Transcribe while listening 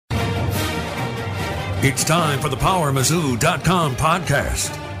It's time for the PowerMizzou.com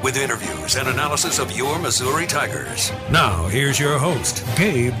podcast with interviews and analysis of your Missouri Tigers. Now, here's your host,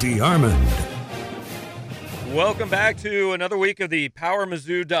 Gabe DeArmond. Welcome back to another week of the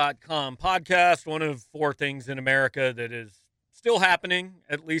PowerMizzou.com podcast, one of four things in America that is still happening,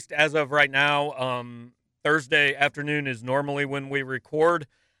 at least as of right now. Thursday afternoon is normally when we record.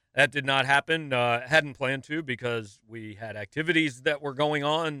 That did not happen. Hadn't planned to because we had activities that were going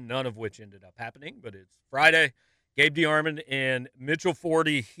on, none of which ended up happening. But it's Friday. Gabe DeArmond and Mitchell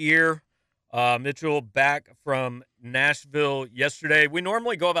Forty here. Mitchell back from Nashville yesterday. We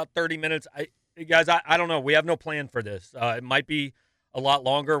normally go about 30 minutes. Guys, I don't know. We have no plan for this. It might be a lot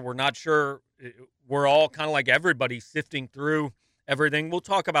longer. We're not sure. We're all kind of like everybody sifting through everything. We'll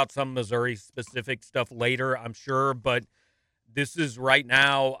talk about some Missouri-specific stuff later, I'm sure, but this is right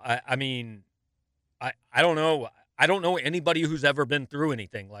now. I don't know. I don't know anybody who's ever been through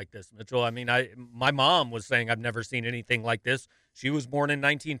anything like this, Mitchell. I mean, my mom was saying I've never seen anything like this. She was born in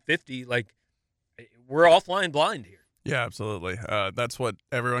 1950. Like, we're all flying blind here. Yeah, absolutely. That's what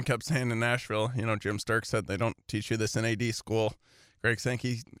everyone kept saying in Nashville. You know, Jim Stark said they don't teach you this in AD school. Greg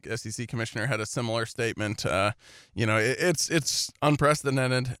Sankey, SEC commissioner, had a similar statement. It's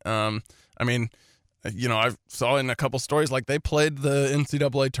unprecedented. I saw in a couple stories, like, they played the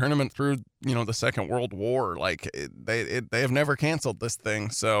NCAA tournament through, the Second World War. Like, they have never canceled this thing.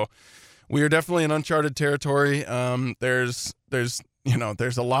 So we are definitely in uncharted territory. There's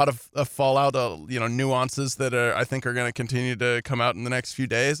a lot of fallout, nuances that I think are going to continue to come out in the next few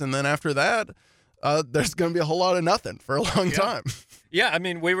days. And then after that, there's going to be a whole lot of nothing for a long time. Yeah, I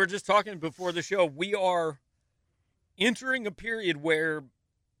mean, we were just talking before the show. We are entering a period where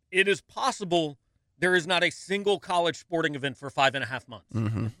it is possible there is not a single college sporting event for 5.5 months.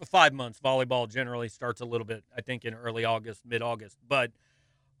 Mm-hmm. 5 months. Volleyball generally starts a little bit, I think, in early August, mid-August. But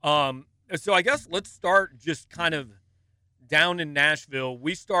so I guess let's start just kind of down in Nashville.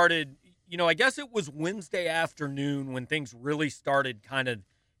 We started, I guess it was Wednesday afternoon when things really started kind of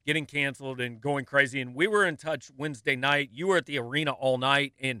getting canceled and going crazy. And we were in touch Wednesday night. You were at the arena all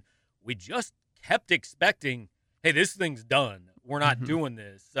night, and we just kept expecting, hey, this thing's done. We're not doing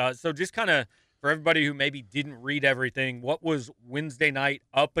this. So just kind of, for everybody who maybe didn't read everything, what was Wednesday night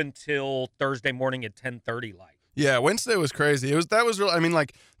up until Thursday morning at 10:30 like? Yeah, Wednesday was crazy.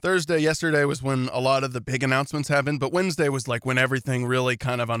 Thursday, yesterday was when a lot of the big announcements happened, but Wednesday was like when everything really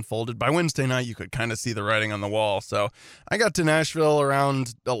kind of unfolded. By Wednesday night, you could kind of see the writing on the wall. So I got to Nashville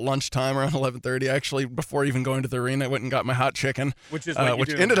around lunchtime, around 11:30. Actually, before even going to the arena, I went and got my hot chicken, which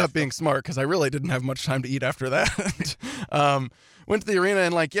ended up being smart because I really didn't have much time to eat after that. Went to the arena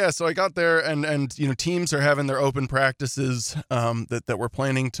and so I got there and teams are having their open practices that we're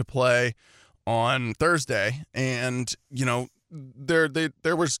planning to play on Thursday, and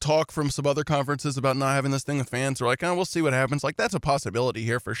there was talk from some other conferences about not having this thing with fans. We're like, we'll see what happens. Like, that's a possibility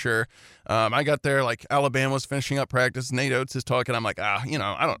here for sure. I got there, like, Alabama was finishing up practice. Nate Oates is talking. I'm like, I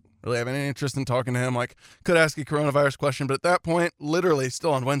don't really have any interest in talking to him. Like, could ask a coronavirus question, but at that point, literally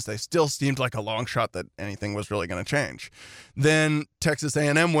still on Wednesday, still seemed like a long shot that anything was really going to change. Then Texas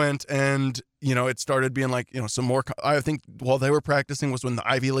A&M went, and it started being like, some more. I think while they were practicing was when the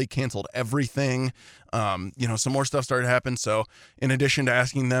Ivy League canceled everything. Some more stuff started to happen. So in addition to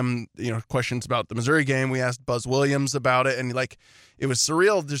asking them, questions about the Missouri game, we asked Buzz Williams about it, and it was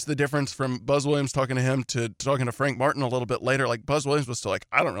surreal, just the difference from Buzz Williams talking to him to talking to Frank Martin a little bit later. Like, Buzz Williams was still like,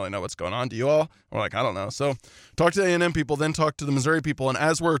 I don't really know what's going on. Do you all? We're like, I don't know. So talked to the A&M people, then talked to the Missouri people. And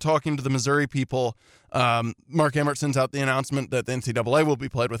as we're talking to the Missouri people, Mark Emmert sends out the announcement that the NCAA will be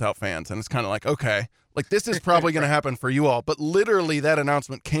played without fans. And it's kind of like, okay, like, this is probably going to happen for you all. But literally that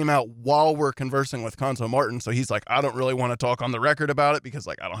announcement came out while we're conversing with Conzo Martin. So he's like, I don't really want to talk on the record about it because,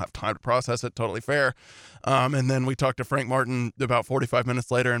 I don't have time to process it. Totally fair. And then we talked to Frank Martin about 45 minutes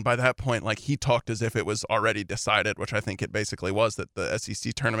later. And by that point, he talked as if it was already decided, which I think it basically was, that the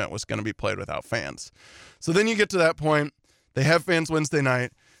SEC tournament was going to be played without fans. So then you get to that point. They have fans Wednesday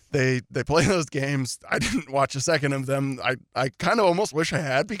night. They play those games. I didn't watch a second of them. I kind of almost wish I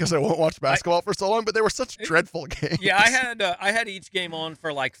had because I won't watch basketball for so long, but they were such dreadful games. Yeah, I had each game on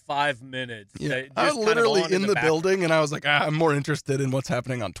for 5 minutes. Yeah, I was literally in the building, and I was like, I'm more interested in what's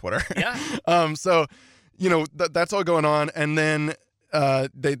happening on Twitter. Yeah. So, that's all going on, and then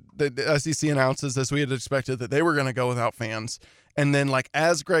the SEC announces, as we had expected, that they were going to go without fans. And then,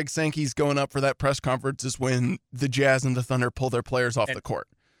 as Greg Sankey's going up for that press conference is when the Jazz and the Thunder pull their players off the court.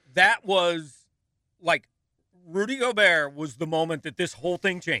 That was, Rudy Gobert was the moment that this whole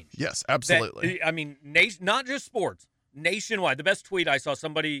thing changed. Yes, absolutely. Not just sports, nationwide. The best tweet I saw,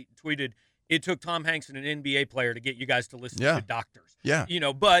 somebody tweeted, it took Tom Hanks and an NBA player to get you guys to listen to doctors. Yeah.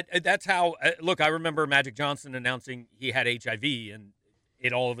 But that's how, look, I remember Magic Johnson announcing he had HIV, and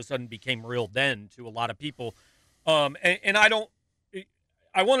it all of a sudden became real then to a lot of people. And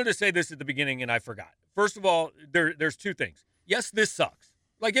I wanted to say this at the beginning, and I forgot. First of all, there's two things. Yes, this sucks.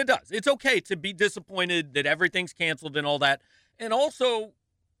 Like, it does. It's okay to be disappointed that everything's canceled and all that, and also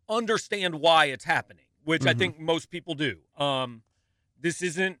understand why it's happening, which I think most people do. This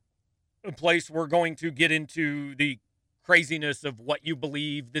isn't a place we're going to get into the craziness of what you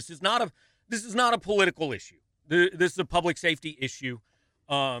believe. This is not a political issue. This is a public safety issue.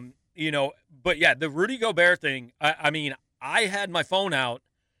 But yeah, the Rudy Gobert thing, I mean, I had my phone out,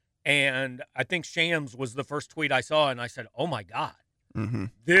 and I think Shams was the first tweet I saw, and I said, oh my God,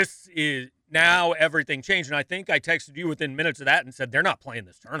 this is now everything changed. And I think I texted you within minutes of that and said, they're not playing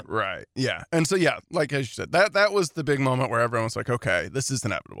this tournament. Right. Yeah. And so, yeah, like as you said, that was the big moment where everyone was like, okay, this is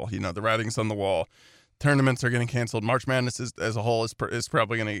inevitable. The writing's on the wall. Tournaments are getting canceled. March Madness as a whole is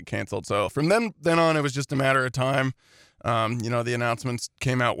probably going to get canceled. So from then on, it was just a matter of time. The announcements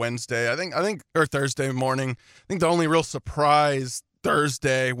came out Wednesday, I think, or Thursday morning. I think the only real surprise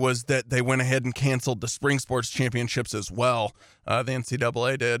Thursday was that they went ahead and canceled the spring sports championships as well. The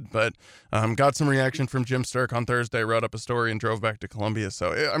NCAA did, but got some reaction from Jim Sterk on Thursday, wrote up a story and drove back to Columbia.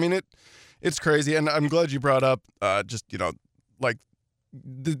 So, it's crazy. And I'm glad you brought up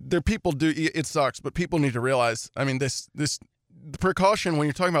there people do, it sucks, but people need to realize, the precaution when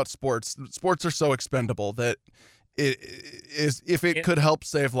you're talking about sports are so expendable that it is, if it could help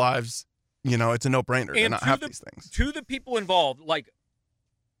save lives, it's a no-brainer to not have these things. To the people involved,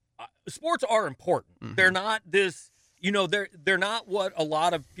 sports are important. They're not this, they're not what a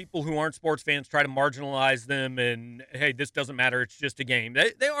lot of people who aren't sports fans try to marginalize them and, hey, this doesn't matter, it's just a game.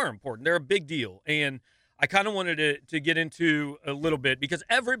 They are important. They're a big deal. And I kind of wanted to get into a little bit because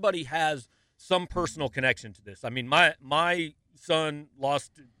everybody has some personal connection to this. I mean, my son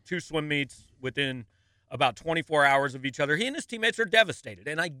lost 2 swim meets within about 24 hours of each other. He and his teammates are devastated,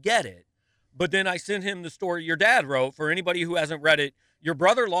 and I get it. But then I sent him the story your dad wrote. For anybody who hasn't read it, your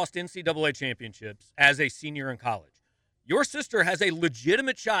brother lost NCAA championships as a senior in college. Your sister has a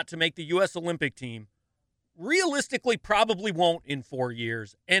legitimate shot to make the U.S. Olympic team. Realistically, probably won't in 4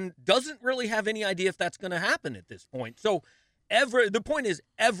 years, and doesn't really have any idea if that's going to happen at this point. So the point is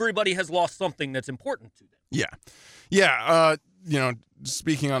everybody has lost something that's important to them. Yeah.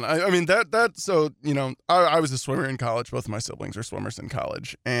 Speaking on, I was a swimmer in college. Both of my siblings are swimmers in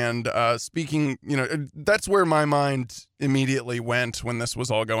college. And speaking, that's where my mind immediately went when this was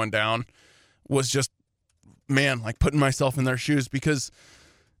all going down, was just, man, like putting myself in their shoes because,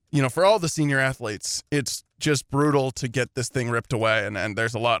 for all the senior athletes, it's just brutal to get this thing ripped away. And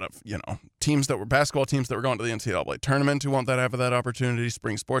there's a lot of, basketball teams that were going to the NCAA tournament who won't have that opportunity,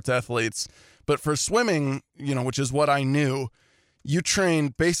 spring sports athletes. But for swimming, which is what I knew, you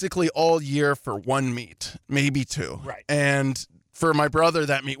trained basically all year for 1 meet, maybe 2. Right. And for my brother,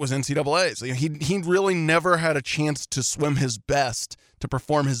 that meet was NCAA. So he really never had a chance to swim his best, to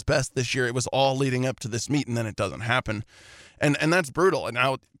perform his best this year. It was all leading up to this meet, and then it doesn't happen. And that's brutal. And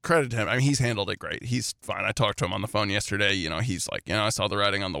I'll credit him. I mean, he's handled it great. He's fine. I talked to him on the phone yesterday. He's like, I saw the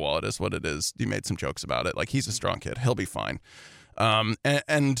writing on the wall. It is what it is. He made some jokes about it. Like, he's a strong kid. He'll be fine. So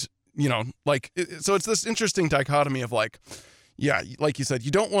it's this interesting dichotomy of like you said, you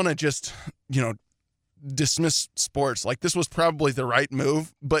don't want to just, dismiss sports. Like, this was probably the right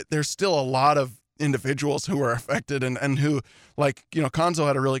move, but there's still a lot of individuals who are affected and who, like, Konzo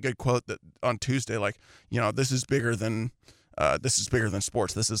had a really good quote that on Tuesday, like, this is bigger than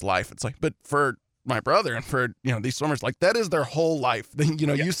sports. This is life. It's like, but for my brother and for, these swimmers, like, that is their whole life.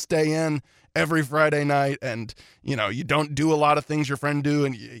 You stay in every Friday night and, you don't do a lot of things your friend do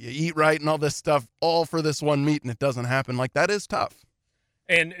and you eat right and all this stuff all for this one meet and it doesn't happen. Like, that is tough.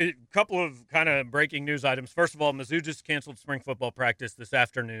 And a couple of kind of breaking news items. First of all, Mizzou just canceled spring football practice this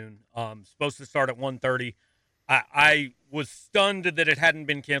afternoon. Supposed to start at 1:30. I was stunned that it hadn't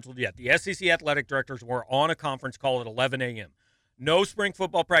been canceled yet. The SEC athletic directors were on a conference call at 11 a.m. No spring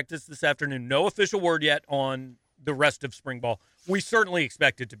football practice this afternoon. No official word yet on the rest of spring ball. We certainly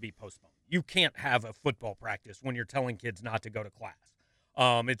expect it to be postponed. You can't have a football practice when you're telling kids not to go to class.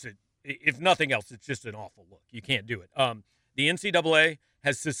 If nothing else, it's just an awful look. You can't do it. The NCAA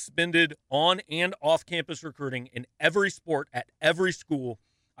has suspended on and off campus recruiting in every sport at every school,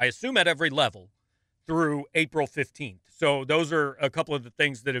 I assume at every level, through April 15th. So those are a couple of the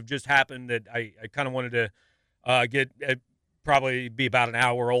things that have just happened that I kind of wanted to get probably be about an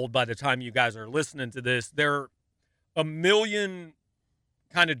hour old by the time you guys are listening to this. There are a million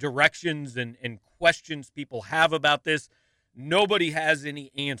kind of directions and questions people have about this. nobody has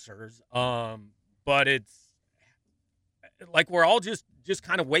any answers. But it's like we're all just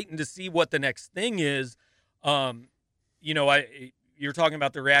kind of waiting to see what the next thing is. You're talking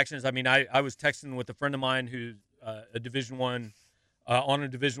about the reactions. I mean, I was texting with a friend of mine who's a Division I on a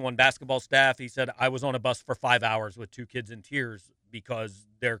Division I basketball staff. He said, I was on a bus for 5 hours with 2 kids in tears because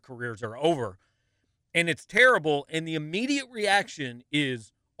their careers are over. And it's terrible. And the immediate reaction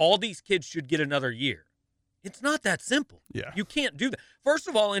is all these kids should get another year. It's not that simple. Yeah. You can't do that. First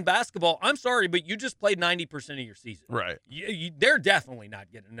of all, in basketball, I'm sorry, but you just played 90% of your season. Right. They're definitely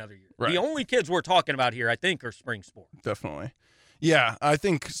not getting another year. Right. The only kids we're talking about here, I think, are spring sports. Definitely. Yeah, I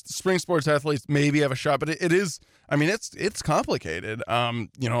think spring sports athletes maybe have a shot, but it is. I mean, it's complicated. I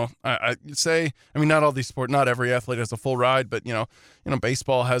say, I mean, not every athlete has a full ride, but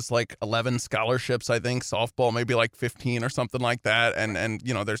baseball has like 11 scholarships. I think softball maybe like 15 or something like that, and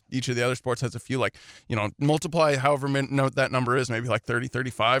there's each of the other sports has a few. Like multiply however that number is, maybe like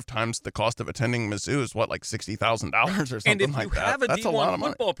 35 times the cost of attending Mizzou is what, like $60,000 or something like that. And if you have a That's a lot of D1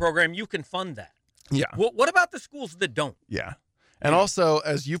 money. football program, you can fund that. Yeah. What about the schools that don't? Yeah. And also,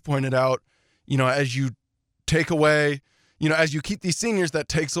 as you pointed out, as you take away, as you keep these seniors, that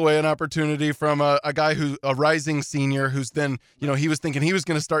takes away an opportunity from a guy a rising senior who's then, he was thinking he was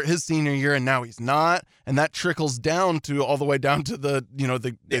going to start his senior year and now he's not. And that trickles down to all the way down to the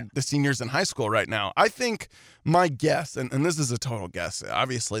seniors in high school right now. I think my guess, and this is a total guess,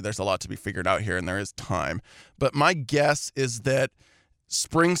 obviously there's a lot to be figured out here and there is time, but my guess is that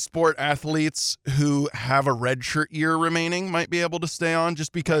spring sport athletes who have a redshirt year remaining might be able to stay on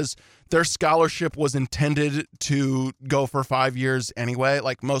just because their scholarship was intended to go for 5 years anyway.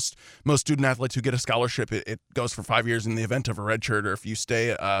 Like most student athletes who get a scholarship, it goes for 5 years in the event of a redshirt or if you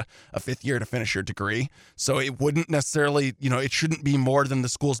stay a fifth year to finish your degree. So it wouldn't necessarily, it shouldn't be more than the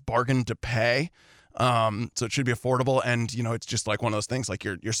school's bargained to pay. So it should be affordable, and it's just like one of those things. Like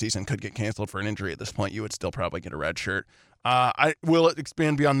your season could get canceled for an injury at this point, you would still probably get a red shirt. Will it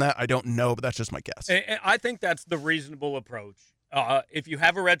expand beyond that? I don't know, but that's just my guess. And I think that's the reasonable approach. If you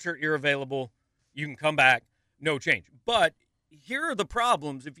have a red shirt year available, you can come back, no change. But here are the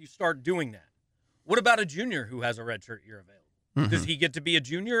problems if you start doing that. What about a junior who has a red shirt year available? Mm-hmm. Does he get to be a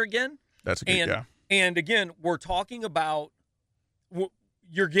junior again? That's a good, yeah. And again, we're talking about.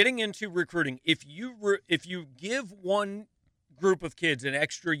 You're getting into recruiting. If you give one group of kids an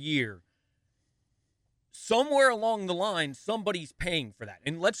extra year, somewhere along the line, somebody's paying for that.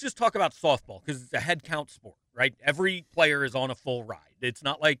 And let's just talk about softball because it's a head count sport, right? Every player is on a full ride. It's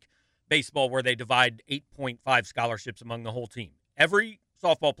not like baseball where they divide 8.5 scholarships among the whole team. Every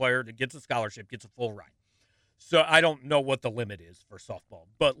softball player that gets a scholarship gets a full ride. So I don't know what the limit is for softball.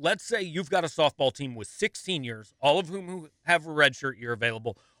 But let's say you've got a softball team with 6 seniors, all of whom who have a redshirt year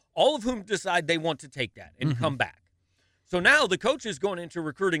available, all of whom decide they want to take that and come back. So now the coach is going into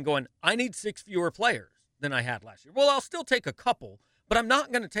recruiting going, I need 6 fewer players than I had last year. Well, I'll still take a couple, but I'm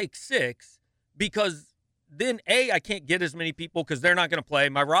not going to take 6 because then, A, I can't get as many people because they're not going to play.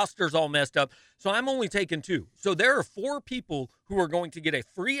 My roster's all messed up. So I'm only taking 2. So there are 4 people who are going to get a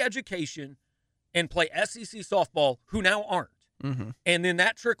free education and play SEC softball who now aren't. Mm-hmm. And then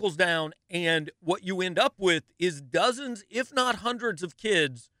that trickles down, and what you end up with is dozens, if not hundreds of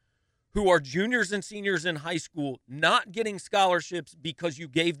kids who are juniors and seniors in high school not getting scholarships because you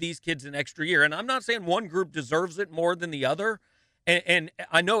gave these kids an extra year. And I'm not saying one group deserves it more than the other. And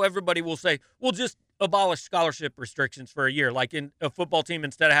I know everybody will say, well, just abolish scholarship restrictions for a year. Like in a football team,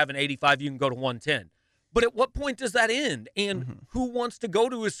 instead of having 85, you can go to 110. But at what point does that end? And who wants to go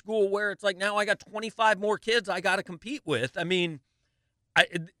to a school where it's like, now I got 25 more kids I got to compete with? I mean,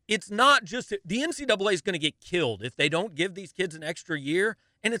 it's not just – the NCAA is going to get killed if they don't give these kids an extra year.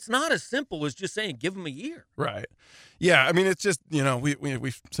 And it's not as simple as just saying give them a year. Right. Yeah, I mean, it's just,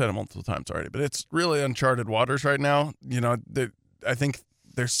 we've said it multiple times already, but it's really uncharted waters right now. I think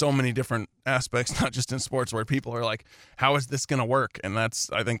there's so many different aspects, not just in sports, where people are like, how is this going to work? And that's,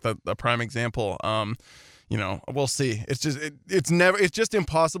 I think, the prime example. We'll see. It's just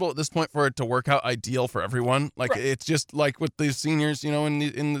impossible at this point for it to work out ideal for everyone. Like, right. It's just like with the seniors,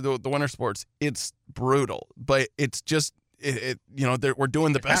 in the winter sports, it's brutal, but it's just, we're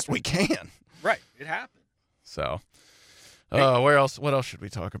doing the best we can. Right. It happened. So, what else should we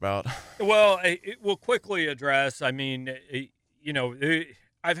talk about? Well, we'll quickly address, I mean,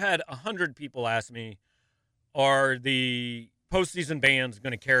 I've had 100 people ask me, are the postseason bans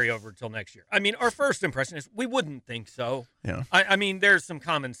going to carry over till next year? I mean, our first impression is we wouldn't think so. Yeah. I mean, there's some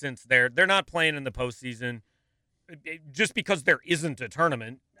common sense there. They're not playing in the postseason. Just because there isn't a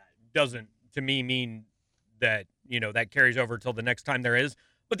tournament doesn't, to me, mean that, that carries over till the next time there is.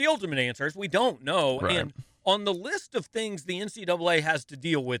 But the ultimate answer is we don't know. Right. And on the list of things the NCAA has to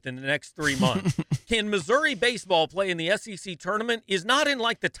deal with in the next 3 months, can Missouri baseball play in the SEC tournament is not in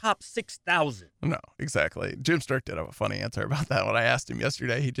like the top 6,000. No, exactly. Jim Sterk did have a funny answer about that. When I asked him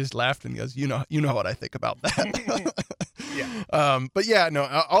yesterday, he just laughed and goes, you know what I think about that. Yeah. But yeah, no,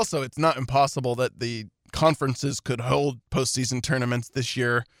 also it's not impossible that the conferences could hold postseason tournaments this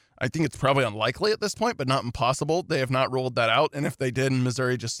year. I think it's probably unlikely at this point, but not impossible. They have not ruled that out. And if they did and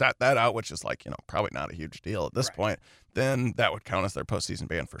Missouri just sat that out, which is like, probably not a huge deal at this point, then that would count as their postseason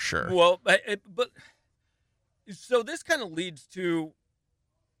ban for sure. Well, but so this kind of leads to,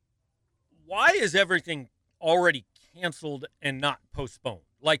 why is everything already canceled and not postponed?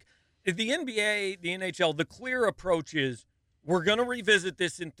 Like the NBA, the NHL, the clear approach is we're going to revisit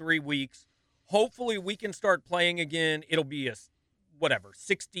this in 3 weeks. Hopefully we can start playing again. It'll be a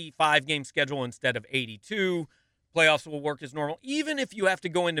 65-game schedule instead of 82. Playoffs will work as normal. Even if you have to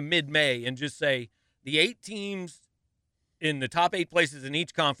go into mid-May and just say the 8 teams in the top 8 places in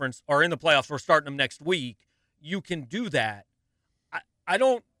each conference are in the playoffs, we're starting them next week, you can do that. I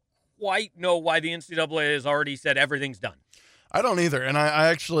don't quite know why the NCAA has already said everything's done. I don't either. And I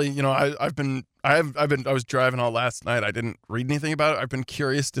actually, I was driving all last night. I didn't read anything about it. I've been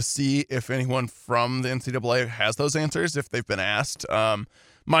curious to see if anyone from the NCAA has those answers, if they've been asked.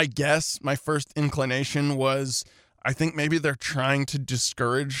 My first inclination was, I think maybe they're trying to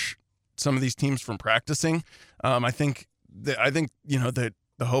discourage some of these teams from practicing. I think the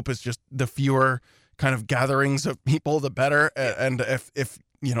hope is just the fewer kind of gatherings of people, the better. And if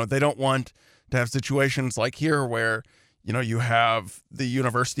they don't want to have situations like here where, you have the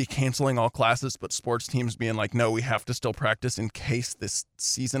university canceling all classes, but sports teams being like, no, we have to still practice in case this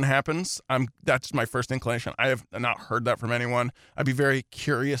season happens. That's my first inclination. I have not heard that from anyone. I'd be very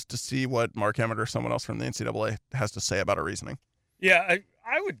curious to see what Mark Emmert or someone else from the NCAA has to say about a reasoning. Yeah,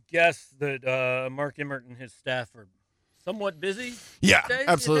 I would guess that Mark Emmert and his staff are somewhat busy. Yeah, days,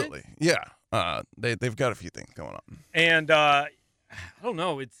 absolutely. Yeah, they've got a few things going on. And I don't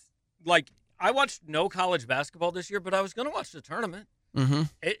know. It's like, I watched no college basketball this year, but I was going to watch the tournament.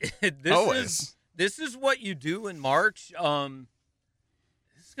 Mm-hmm. Always. This is what you do in March. This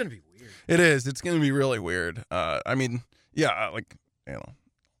is going to be weird. It is. It's going to be really weird. I've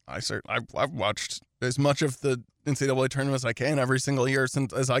watched as much of the NCAA tournament as I can every single year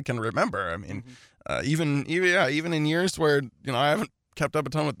as I can remember. I mean, even in years where I haven't kept up a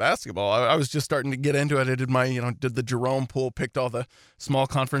ton with basketball. I was just starting to get into it. I did did the Jerome pool, picked all the small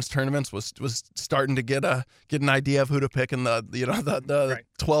conference tournaments, was starting to get an idea of who to pick in the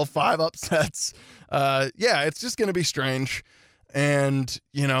 12-5 upsets. It's just going to be strange. And,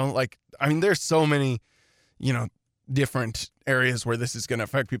 there's so many, different areas where this is going to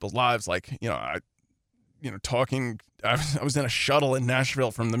affect people's lives. Like, I was in a shuttle in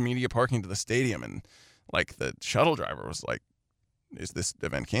Nashville from the media parking to the stadium, and like the shuttle driver was like, is this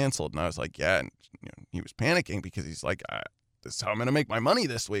event canceled? And I was like, yeah. And he was panicking because he's like, this is how I'm going to make my money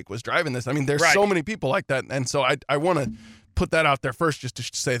this week, was driving this. I mean, there's so many people like that. And so I want to put that out there first, just to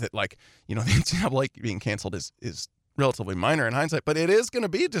say that, like, the NCAA being canceled is relatively minor in hindsight, but it is going to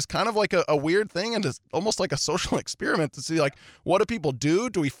be just kind of like a weird thing, and just almost like a social experiment to see, like, what do people do?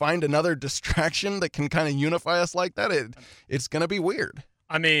 Do we find another distraction that can kind of unify us like that? It's going to be weird.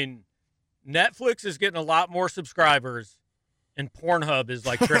 I mean, Netflix is getting a lot more subscribers, and Pornhub is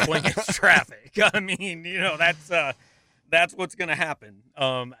like tripling its traffic. I mean, that's what's going to happen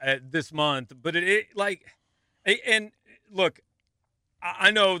this month. But and look,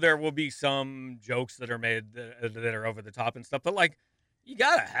 I know there will be some jokes that are made that are over the top and stuff, but like, you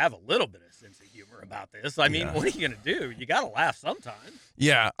got to have a little bit of sense of humor about this. I mean, what are you going to do? You got to laugh sometimes.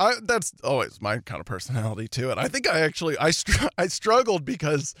 Yeah, that's always my kind of personality too. And I think I struggled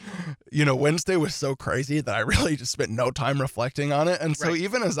because, Wednesday was so crazy that I really just spent no time reflecting on it. And so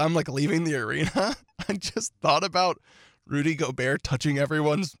even as I'm like leaving the arena, I just thought about Rudy Gobert touching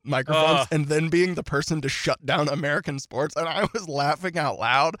everyone's microphones and then being the person to shut down American sports. And I was laughing out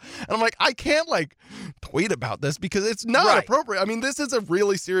loud. And I'm like, I can't tweet about this because it's not appropriate. I mean, this is a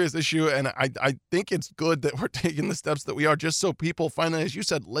really serious issue. And I think it's good that we're taking the steps that we are, just so people finally, as you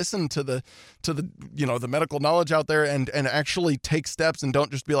said, listen to the the medical knowledge out there and actually take steps, and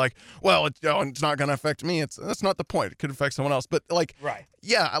don't just be like, well, it's not going to affect me. That's not the point. It could affect someone else. But I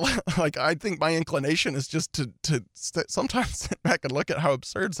think my inclination is just to sometimes sit back and look at how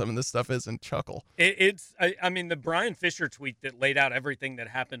absurd some of this stuff is and chuckle. I mean, the Brian Fisher tweet that laid out everything that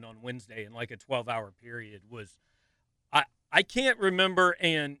happened on Wednesday in like a 12-hour period was, I can't remember.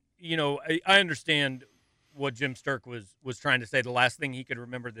 And, I understand what Jim Sterk was trying to say. The last thing he could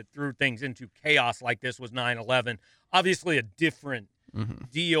remember that threw things into chaos like this was 9/11. Obviously a different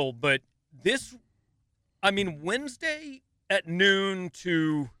deal, but this I mean, Wednesday at noon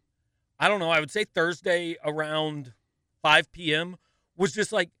to, I don't know, I would say Thursday around 5 p.m. was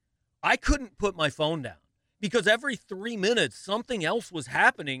just like, I couldn't put my phone down because every 3 minutes something else was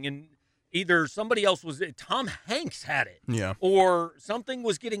happening, and either somebody else was, Tom Hanks had it, or something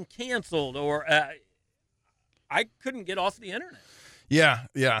was getting canceled, or I couldn't get off the internet.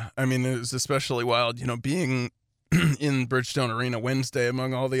 Yeah. I mean, it was especially wild, being in Bridgestone Arena Wednesday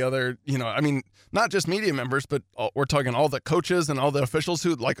among all the other, I mean, not just media members, but we're talking all the coaches and all the officials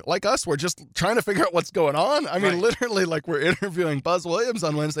who, like us, were just trying to figure out what's going on. I mean, literally, like, we're interviewing Buzz Williams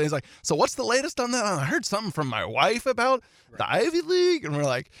on Wednesday. He's like, so what's the latest on that? I heard something from my wife about the Ivy League. And we're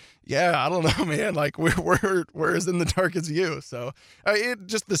like, yeah, I don't know, man. Like, we're as in the dark as you. So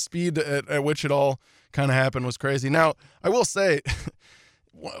just the speed at which it all kind of happened was crazy. Now, I will say,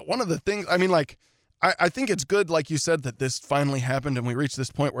 one of the things, I mean, like, I think it's good, like you said, that this finally happened and we reached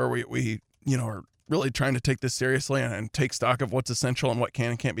this point where we are really trying to take this seriously and take stock of what's essential and what can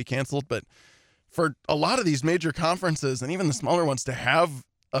and can't be canceled. But for a lot of these major conferences and even the smaller ones to have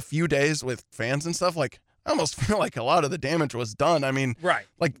a few days with fans and stuff, like, I almost feel like a lot of the damage was done. I mean,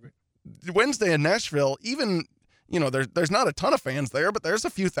 like Wednesday in Nashville, even, there's not a ton of fans there, but there's a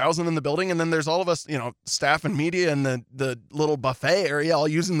few thousand in the building. And then there's all of us, staff and media in the little buffet area all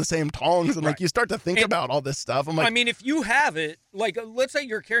using the same tongs. And like, you start to think about all this stuff. I'm like, I mean, if you have it, like, let's say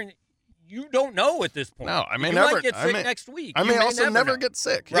you're carrying it, you don't know at this point. No, I may you never might get sick next week. I may also never get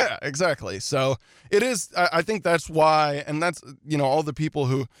sick. Right. Yeah, exactly. So it is, I think that's why, and that's, all the people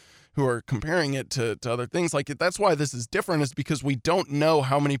who are comparing it to other things like it. That's why this is different, is because we don't know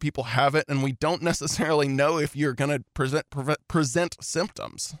how many people have it, and we don't necessarily know if you're going to present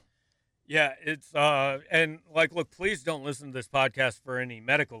symptoms. Yeah, it's and like, look, please don't listen to this podcast for any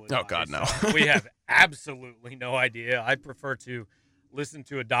medical advice. Oh God, no. We have absolutely no idea. I prefer to listen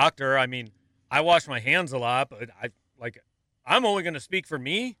to a doctor. I mean, I wash my hands a lot, but I'm only going to speak for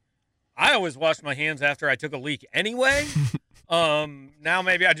me. I always wash my hands after I took a leak anyway. Now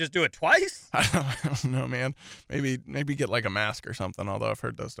maybe I just do it twice. I don't know, man. Maybe get like a mask or something, although I've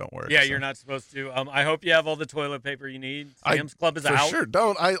heard those don't work. Yeah, so. You're not supposed to. I hope you have all the toilet paper you need. Sam's Club is out. For sure,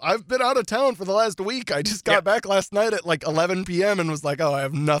 don't. I've been out of town for the last week. I just got back last night at like 11 p.m. and was like, oh, I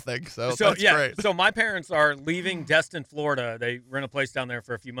have nothing. So that's great. So my parents are leaving Destin, Florida. They rent a place down there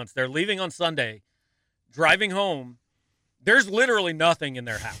for a few months. They're leaving on Sunday, driving home. There's literally nothing in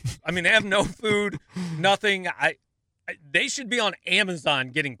their house. I mean, they have no food, nothing. They should be on Amazon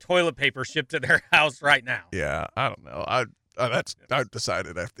getting toilet paper shipped to their house right now. Yeah, I don't know. I've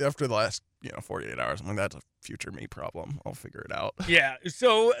decided after the last 48 hours. I'm like, that's a future me problem. I'll figure it out. Yeah.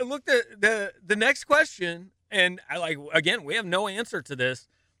 So look, the next question, and again, we have no answer to this,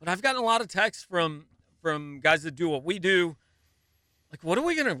 but I've gotten a lot of texts from guys that do what we do. Like, what are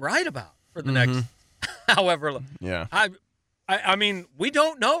we going to write about for the next however long? Yeah. I mean, we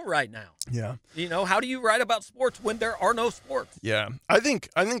don't know right now. Yeah. How do you write about sports when there are no sports? Yeah. I think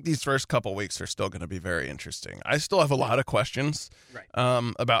these first couple weeks are still going to be very interesting. I still have a lot of questions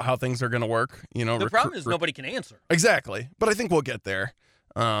about how things are going to work. The problem is nobody can answer. Exactly. But I think we'll get there.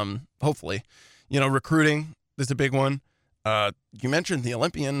 Hopefully. Recruiting is a big one. You mentioned the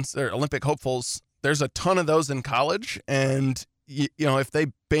Olympians or Olympic hopefuls. There's a ton of those in college. And, if they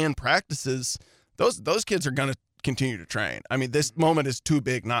ban practices, those kids are going to continue to train. I mean, this moment is too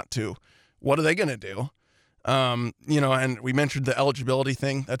big not to. What are they going to do? And we mentioned the eligibility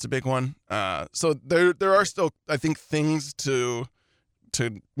thing. That's a big one. So there are still, I think, things to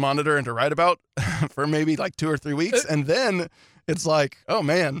monitor and to write about for maybe like 2 or 3 weeks. And then it's like, oh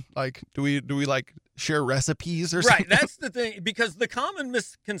man, like, do we like share recipes or something? Right. That's the thing, because the common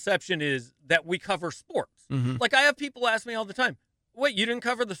misconception is that we cover sports. Mm-hmm. Like, I have people ask me all the time, wait, you didn't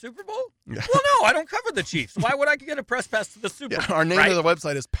cover the Super Bowl? Yeah. Well, no, I don't cover the Chiefs. Why would I get a press pass to the Super Bowl? Our name of the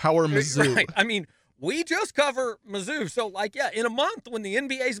website is Power Mizzou. Right. I mean, we just cover Mizzou. So, in a month when the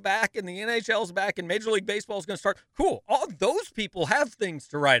NBA's back and the NHL's back and Major League Baseball is going to start, cool. All those people have things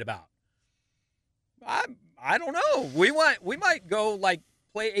to write about. I don't know. We might go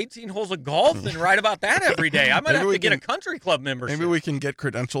play 18 holes of golf and write about that every day. I might have to get a country club membership. Maybe we can get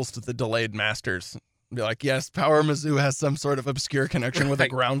credentials to the delayed Masters. Be like, yes, Power Mizzou has some sort of obscure connection with a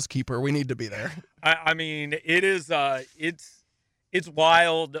groundskeeper. We need to be there. I mean, it is it's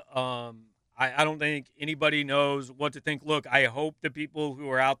wild. I don't think anybody knows what to think. Look, I hope the people who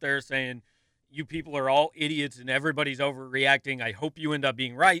are out there saying you people are all idiots and everybody's overreacting, I hope you end up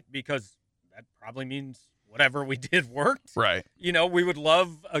being right, because that probably means whatever we did worked. Right. We would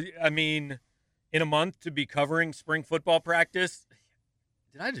love, in a month to be covering spring football practice.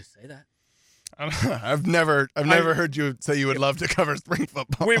 Did I just say that? I've never heard you say you would love to cover spring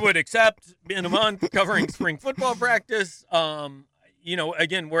football. We would accept in a month covering spring football practice.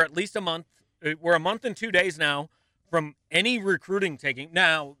 Again, we're at least a month. We're a month and 2 days now from any recruiting taking.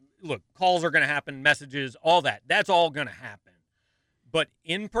 Now, look, calls are going to happen, messages, all that. That's all going to happen. But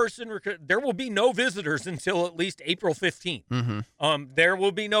in-person, there will be no visitors until at least April 15th. Mm-hmm. There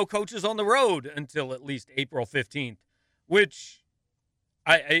will be no coaches on the road until at least April 15th, which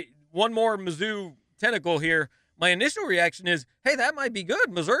one more Mizzou tentacle here. My initial reaction is, hey, that might be good.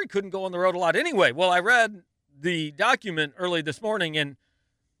 Missouri couldn't go on the road a lot anyway. Well, I read the document early this morning, and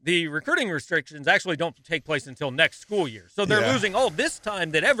the recruiting restrictions actually don't take place until next school year. So they're losing all this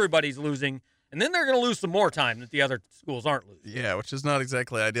time that everybody's losing, and then they're going to lose some more time that the other schools aren't losing. Yeah, which is not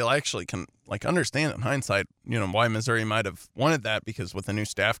exactly ideal. I actually can understand in hindsight, why Missouri might have wanted that, because with the new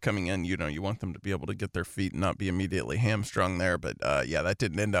staff coming in, you want them to be able to get their feet and not be immediately hamstrung there. But that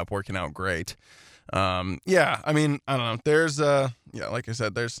didn't end up working out great. I mean, I don't know. There's like I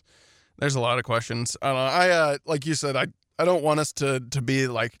said, there's a lot of questions. I don't know. Like you said, I don't want us to be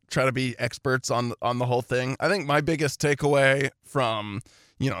try to be experts on the whole thing. I think my biggest takeaway from,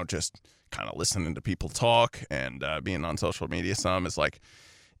 just kind of listening to people talk and being on social media some is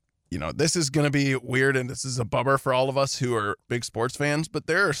this is going to be weird and this is a bummer for all of us who are big sports fans, but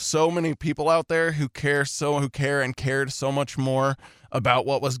there are so many people out there who care and cared so much more about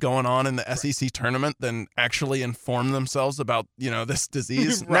what was going on in the SEC tournament than actually inform themselves about, this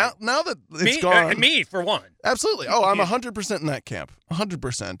disease. Right. Now that it's gone. Me, for one. Absolutely. Oh, I'm 100% in that camp.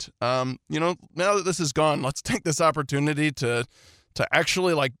 100%. Now that this is gone, let's take this opportunity to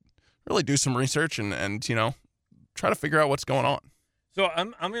actually really do some research and try to figure out what's going on. So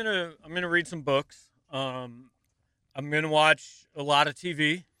I'm gonna read some books. I'm gonna watch a lot of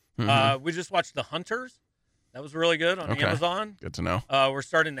TV. Mm-hmm. We just watched The Hunters. That was really good on Amazon. Good to know. We're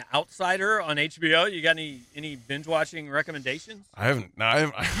starting The Outsider on HBO. You got any binge watching recommendations? I haven't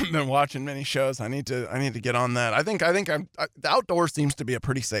been watching many shows. I need to get on that. I think the outdoors seems to be a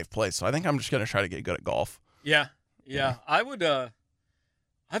pretty safe place. So I think I'm just gonna try to get good at golf. Yeah. I would.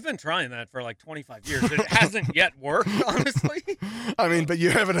 I've been trying that for 25 years. It hasn't yet worked, honestly. I mean, but you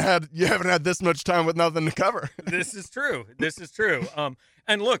haven't had this much time with nothing to cover. This is true.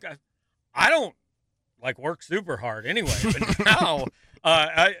 And look, I don't work super hard anyway. But now,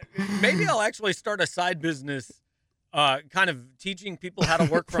 maybe I'll actually start a side business, kind of teaching people how to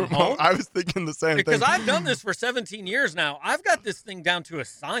work from home. I was thinking the same thing. Because I've done this for 17 years now. I've got this thing down to a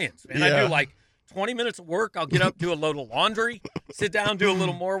science, man. Yeah. I do 20 minutes of work. I'll get up, do a load of laundry, sit down, do a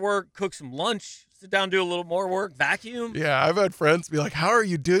little more work, cook some lunch, sit down, do a little more work, vacuum. Yeah, I've had friends be like, how are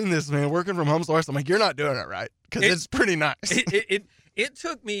you doing this, man? Working from home so much. I'm like, you're not doing it right, because it's pretty nice. It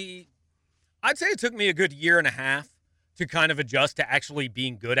took me, I'd say it took me a good year and a half to kind of adjust to actually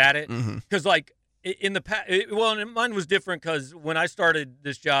being good at it. Because in the past, mine was different because when I started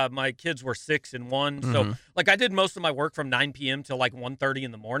this job, my kids were 6 and 1. So I did most of my work from 9 p.m. till 1:30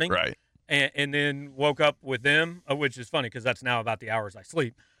 in the morning. Right. And then woke up with them, which is funny because that's now about the hours I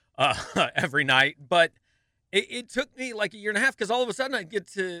sleep every night. But it took me a year and a half because all of a sudden I'd get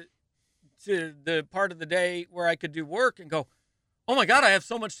to the part of the day where I could do work and go, oh, my God, I have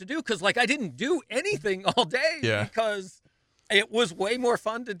so much to do because, I didn't do anything all day because it was way more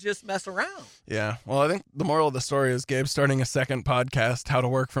fun to just mess around. Yeah. Well, I think the moral of the story is Gabe's starting a second podcast, How to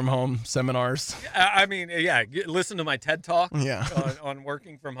Work from Home seminars. I mean, listen to my TED Talk on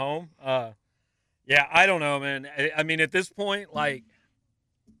working from home. I don't know, man. I mean, at this point,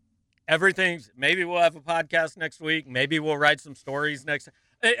 everything's, maybe we'll have a podcast next week. Maybe we'll write some stories next.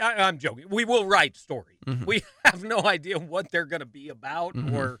 I'm joking. We will write stories. Mm-hmm. We have no idea what they're going to be about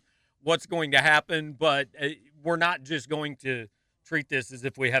or what's going to happen, but we're not just going to treat this as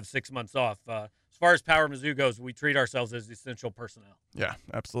if we have 6 months off. As far as Power Mizzou goes, we treat ourselves as essential personnel. Yeah,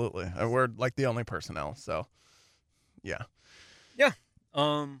 absolutely. We're the only personnel, so yeah. Yeah.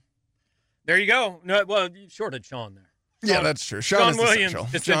 There you go. No, well, you shorted Sean there. Yeah, that's true. Sean Williams, essential.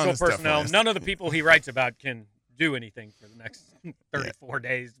 essential personnel. None of the people he writes about can do anything for the next 34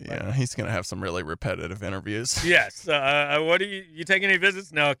 days. But. Yeah, he's going to have some really repetitive interviews. Yes. What do you take any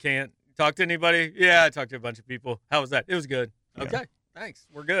visits? No, can't. Talk to anybody? Yeah, I talked to a bunch of people. How was that? It was good. Okay, thanks.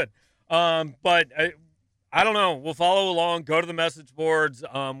 We're good. But I don't know. We'll follow along. Go to the message boards.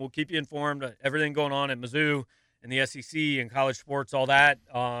 We'll keep you informed of everything going on at Mizzou and the SEC and college sports, all that.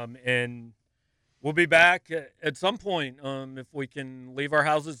 And we'll be back at some point. If we can leave our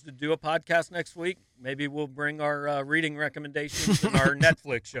houses to do a podcast next week, maybe we'll bring our reading recommendations and our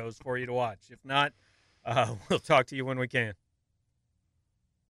Netflix shows for you to watch. If not, we'll talk to you when we can.